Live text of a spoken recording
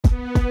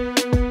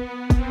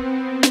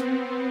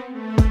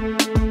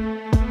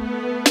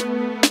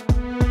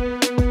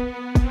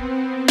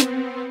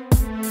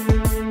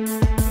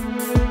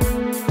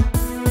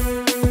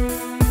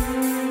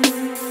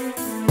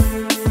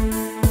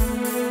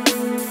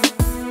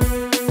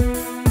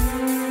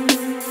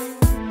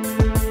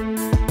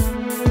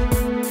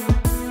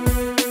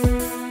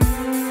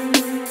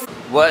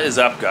What is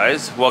up,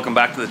 guys? Welcome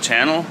back to the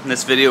channel. In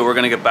this video we're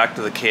going to get back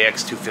to the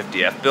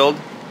KX250F build,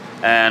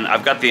 and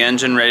I've got the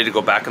engine ready to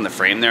go back in the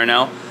frame there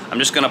now. I'm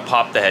just going to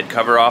pop the head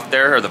cover off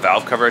there, or the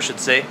valve cover I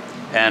should say,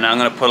 and I'm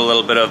going to put a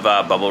little bit of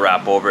bubble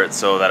wrap over it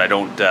so that I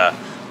don't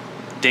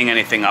ding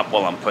anything up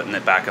while I'm putting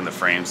it back in the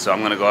frame. So I'm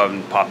going to go ahead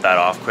and pop that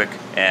off quick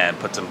and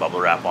put some bubble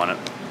wrap on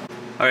it.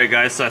 Alright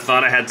guys, so I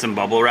thought I had some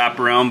bubble wrap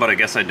around, but I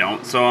guess I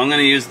don't. So I'm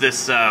going to use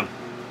this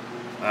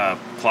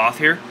cloth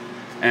here.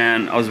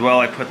 And as well,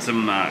 I put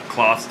some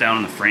cloths down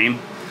in the frame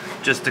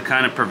just to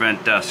kind of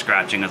prevent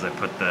scratching as I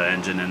put the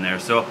engine in there.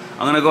 So I'm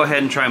going to go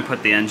ahead and try and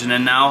put the engine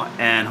in now,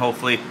 and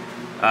hopefully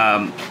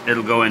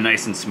it'll go in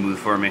nice and smooth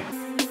for me.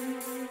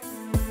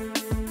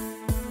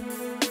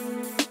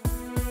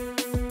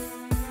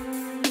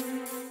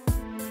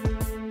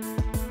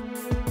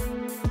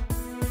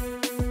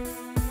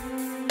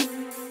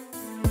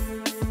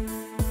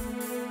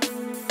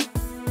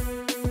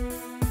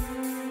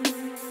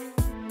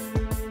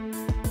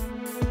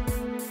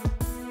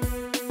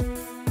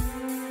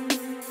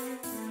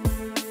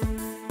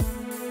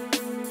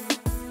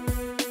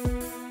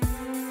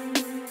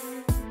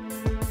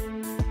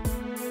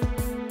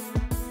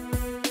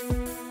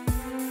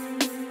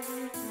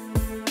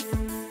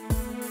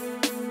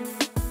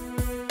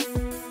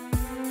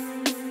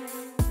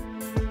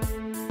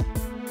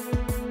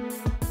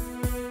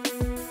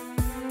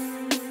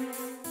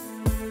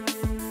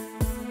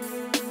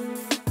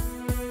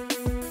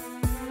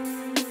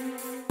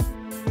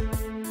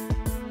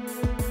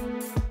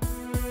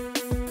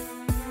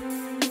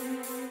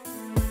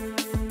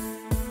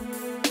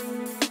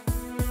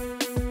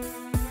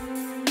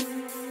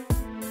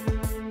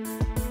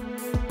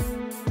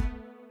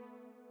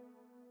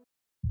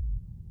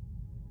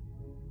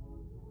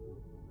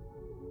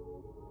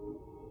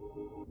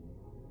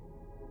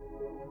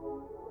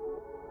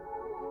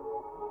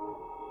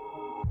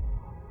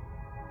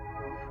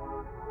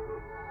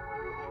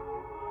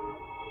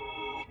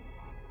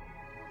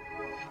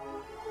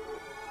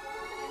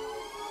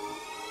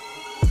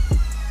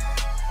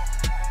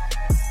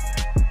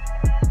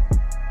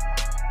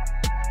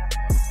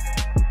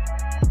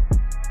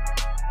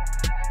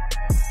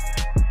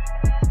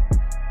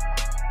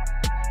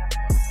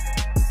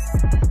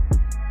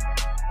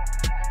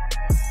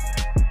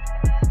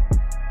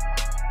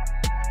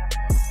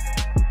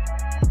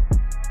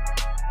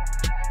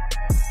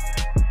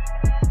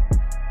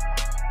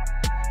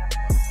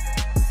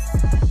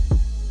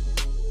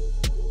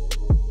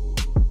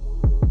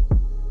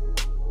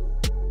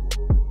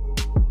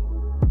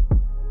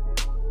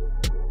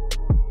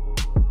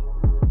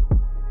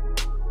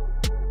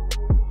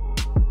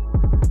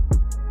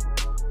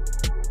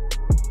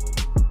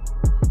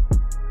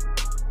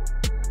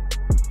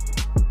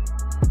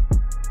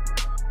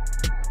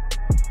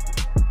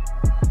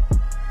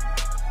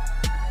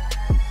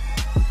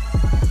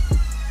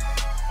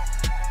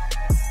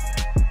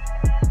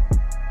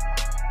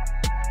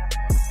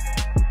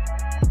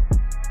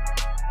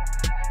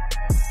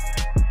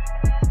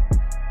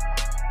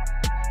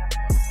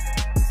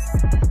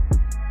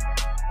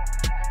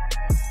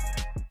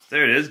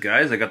 There it is,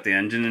 guys. I got the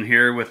engine in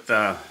here with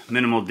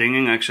minimal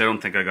dinging. Actually, I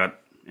don't think I got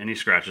any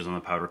scratches on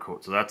the powder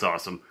coat, so that's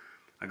awesome.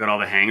 I got all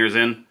the hangers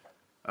in.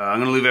 I'm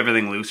going to leave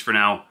everything loose for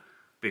now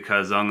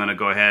because I'm going to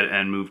go ahead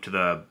and move to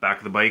the back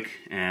of the bike,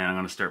 and I'm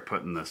going to start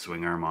putting the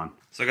swing arm on.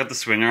 So I got the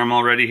swing arm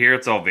all ready here.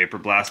 It's all vapor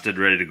blasted,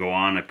 ready to go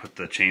on. I put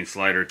the chain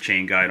slider,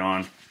 chain guide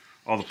on.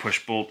 All the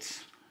push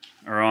bolts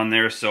are on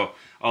there, so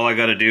all I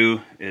got to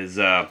do is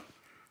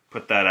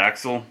put that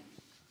axle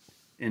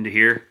into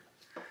here.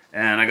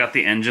 And I got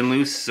the engine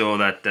loose so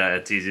that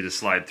it's easy to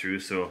slide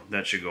through, so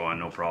that should go on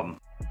no problem.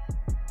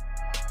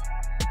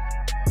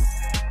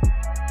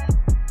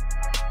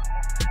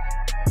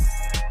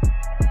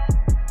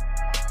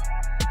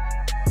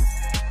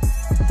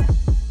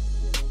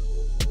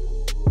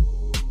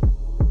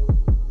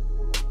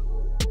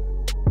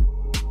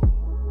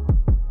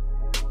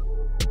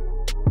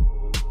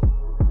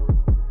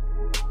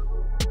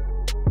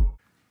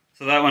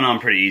 So that went on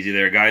pretty easy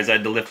there, guys. I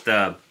had to lift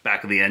the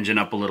back of the engine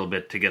up a little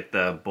bit to get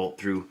the bolt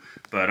through,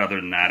 but other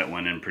than that, it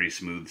went in pretty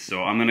smooth.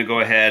 So I'm going to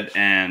go ahead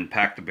and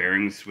pack the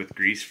bearings with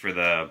grease for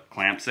the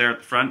clamps there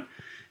at the front,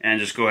 and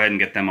just go ahead and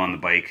get them on the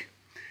bike.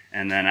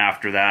 And then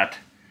after that,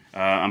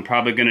 I'm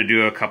probably going to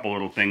do a couple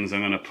little things.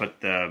 I'm going to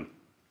put the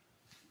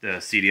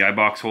CDI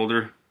box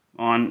holder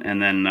on,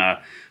 and then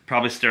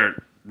probably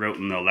start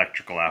routing the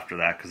electrical after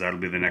that, because that'll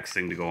be the next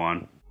thing to go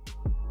on.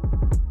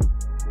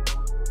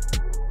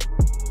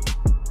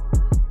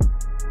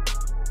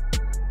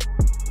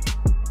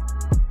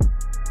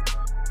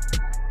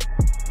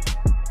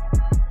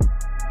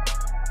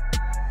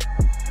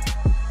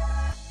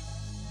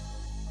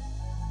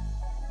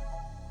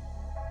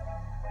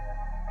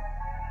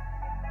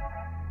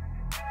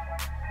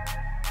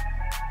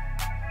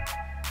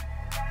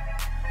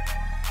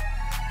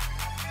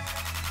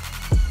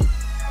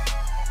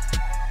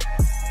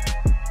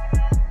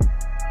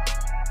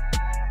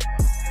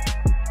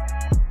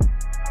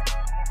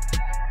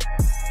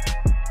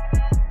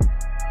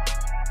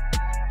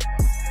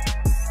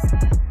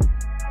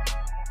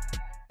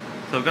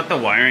 I've got the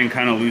wiring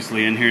kind of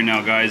loosely in here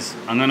now, guys.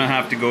 I'm gonna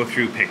have to go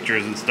through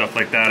pictures and stuff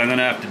like that. I'm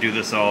gonna have to do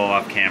this all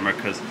off camera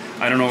because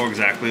I don't know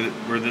exactly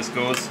where this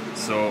goes.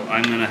 So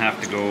I'm gonna have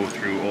to go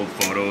through old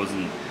photos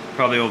and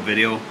probably old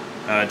video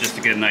just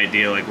to get an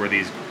idea like where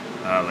these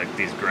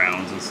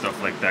grounds and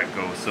stuff like that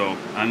go. So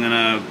I'm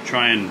gonna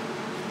try and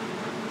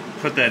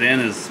put that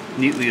in as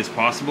neatly as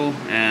possible,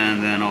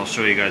 and then I'll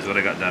show you guys what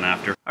I got done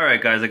after.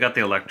 Alright guys, I got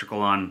the electrical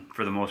on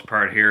for the most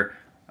part here.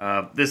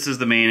 This is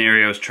the main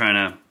area I was trying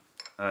to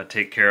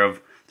take care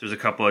of. There's a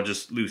couple of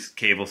just loose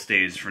cable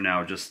stays for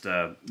now, just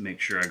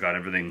make sure I got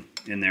everything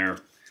in there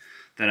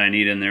that I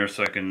need in there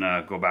so I can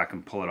go back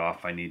and pull it off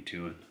if I need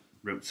to and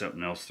route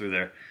something else through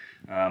there.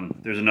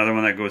 There's another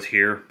one that goes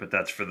here, but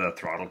that's for the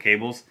throttle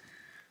cables.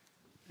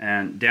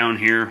 And down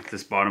here,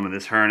 this bottom of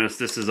this harness,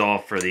 this is all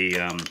for the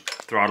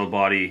throttle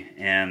body,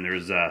 and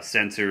there's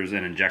sensors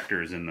and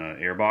injectors in the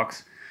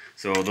airbox.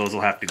 So those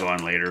will have to go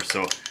on later.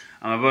 So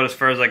I'm about as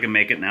far as I can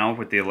make it now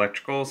with the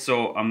electrical.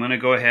 So I'm gonna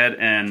go ahead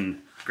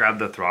and grab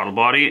the throttle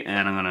body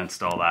and I'm gonna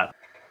install that.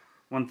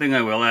 One thing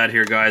I will add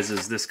here, guys,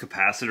 is this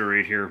capacitor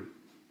right here.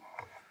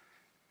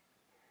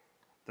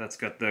 That's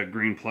got the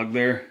green plug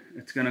there.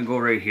 It's gonna go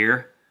right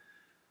here,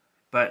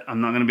 but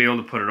I'm not gonna be able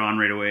to put it on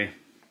right away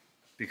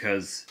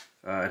because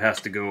it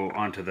has to go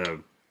onto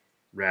the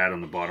rad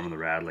on the bottom of the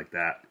rad like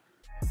that.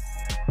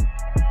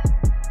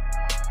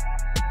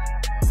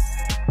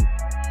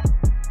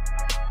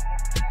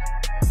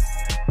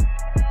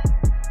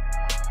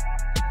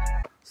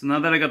 So now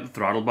that I got the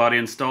throttle body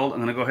installed, I'm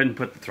going to go ahead and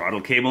put the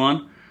throttle cable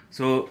on.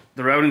 So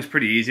the routing's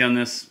pretty easy on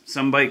this.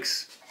 Some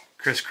bikes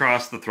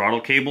crisscross the throttle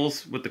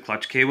cables with the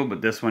clutch cable,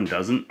 but this one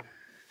doesn't.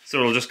 So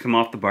it'll just come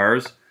off the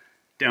bars,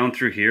 down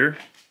through here,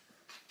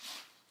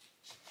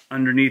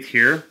 underneath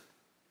here,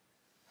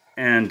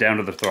 and down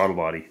to the throttle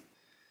body.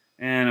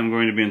 And I'm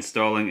going to be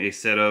installing a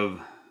set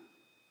of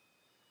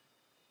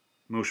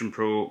Motion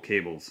Pro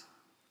cables.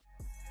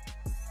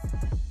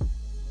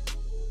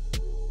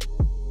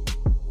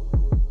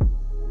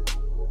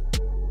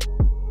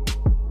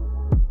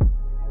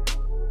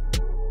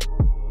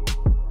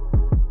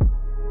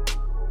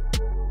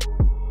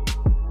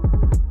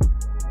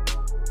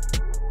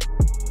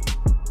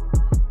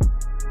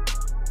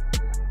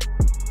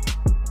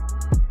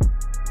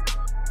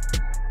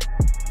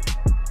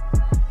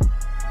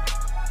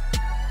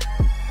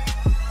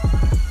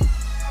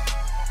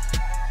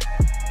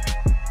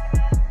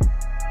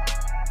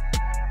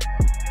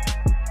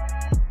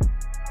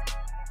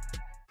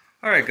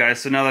 Alright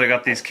guys, so now that I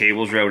got these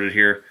cables routed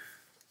here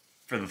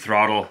for the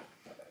throttle,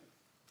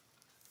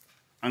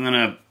 I'm going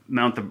to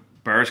mount the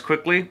bars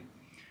quickly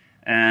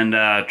and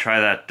try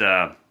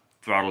that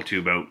throttle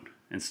tube out,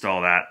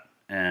 install that,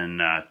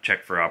 and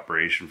check for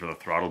operation for the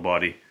throttle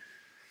body.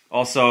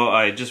 Also,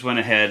 I just went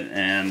ahead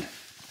and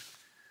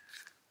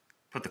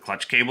put the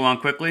clutch cable on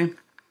quickly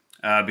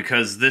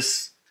because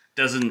this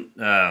doesn't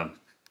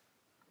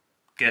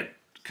get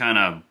kind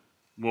of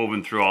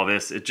woven through all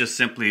this. It just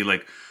simply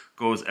like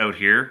goes out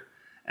here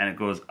and it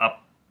goes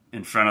up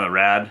in front of the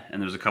rad,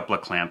 and there's a couple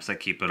of clamps that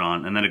keep it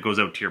on, and then it goes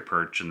out to your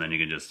perch, and then you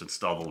can just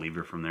install the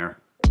lever from there.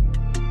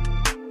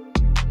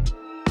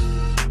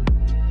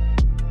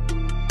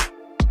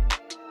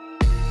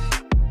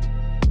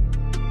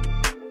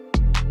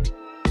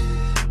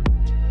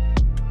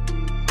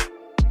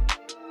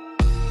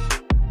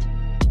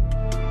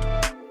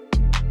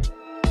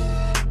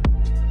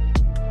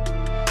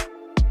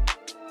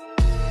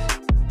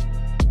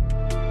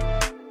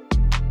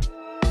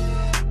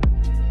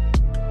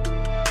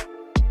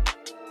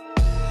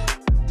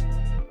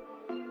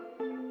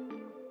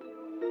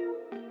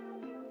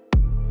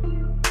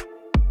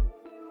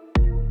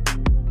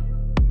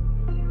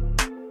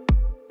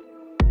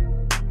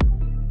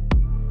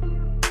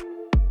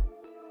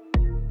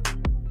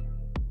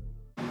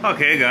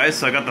 Okay guys,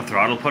 so I got the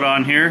throttle put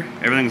on here.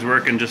 Everything's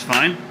working just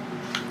fine.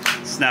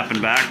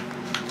 Snapping back,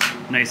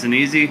 nice and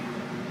easy.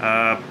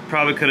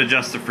 Probably could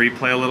adjust the free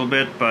play a little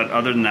bit, but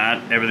other than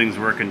that, everything's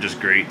working just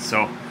great.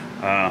 So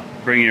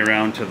bringing it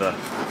around to the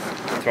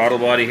throttle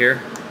body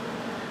here.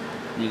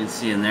 You can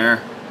see in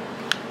there,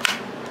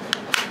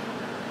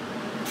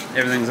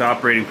 everything's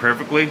operating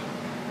perfectly.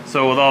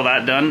 So with all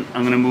that done,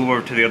 I'm going to move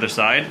over to the other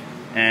side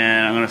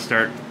and I'm going to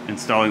start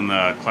installing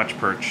the clutch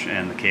perch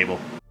and the cable.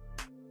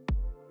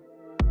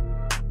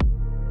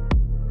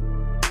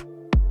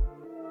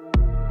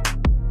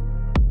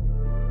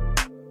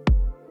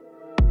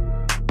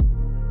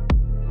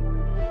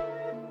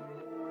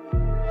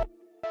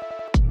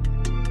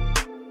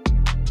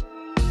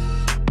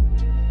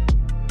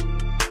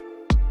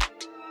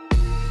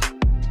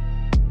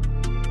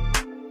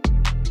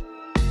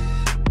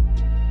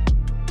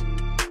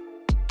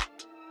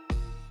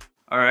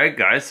 Alright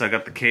guys, so I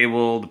got the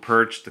cable, the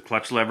perch, the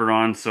clutch lever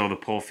on, so the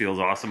pull feels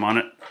awesome on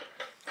it.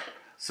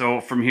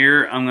 So from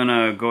here, I'm going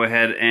to go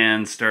ahead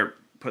and start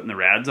putting the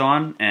rads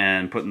on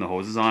and putting the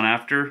hoses on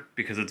after,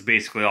 because it's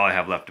basically all I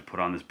have left to put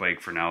on this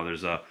bike for now.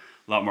 There's a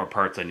lot more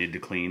parts I need to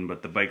clean,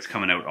 but the bike's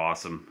coming out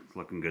awesome. It's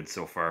looking good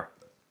so far.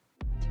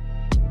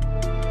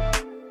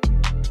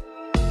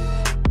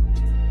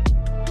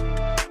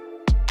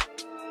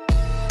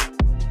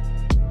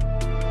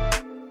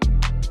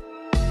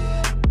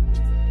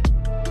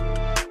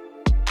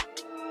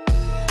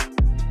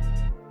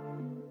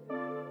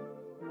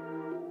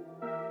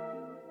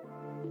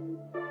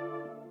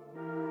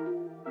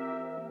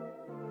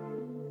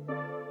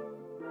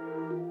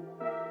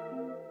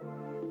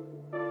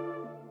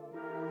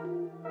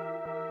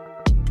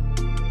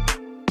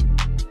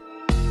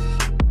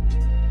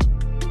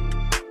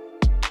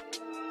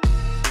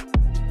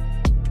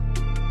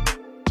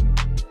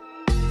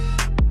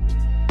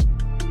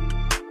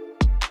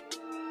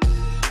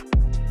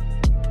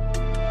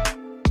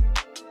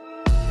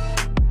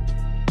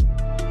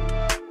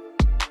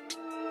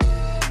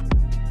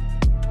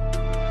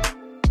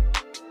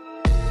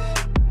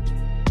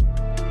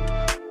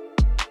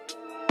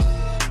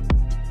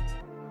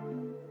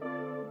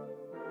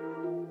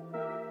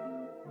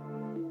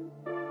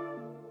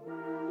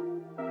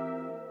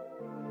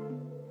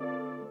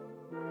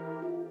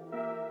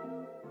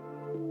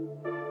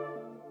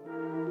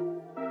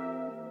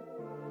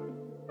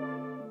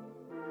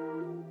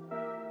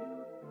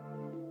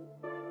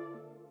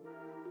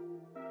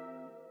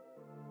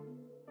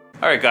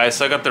 Alright guys,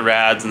 so I got the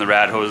Rads and the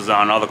rad hoses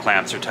on, all the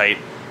clamps are tight.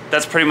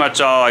 That's pretty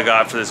much all I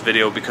got for this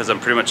video because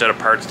I'm pretty much out of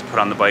parts to put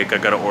on the bike. I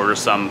gotta order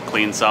some,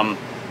 clean some.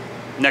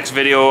 Next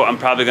video, I'm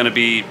probably gonna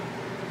be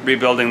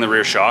rebuilding the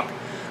rear shock.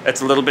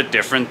 It's a little bit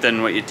different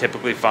than what you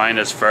typically find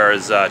as far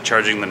as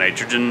charging the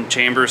nitrogen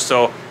chamber.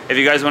 So if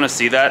you guys wanna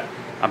see that,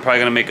 I'm probably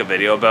gonna make a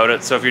video about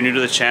it. So if you're new to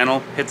the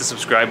channel, hit the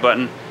subscribe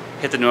button,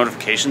 hit the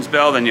notifications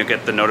bell, then you'll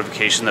get the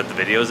notification that the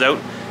video is out.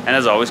 And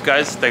as always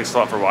guys, thanks a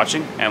lot for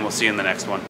watching, and we'll see you in the next one.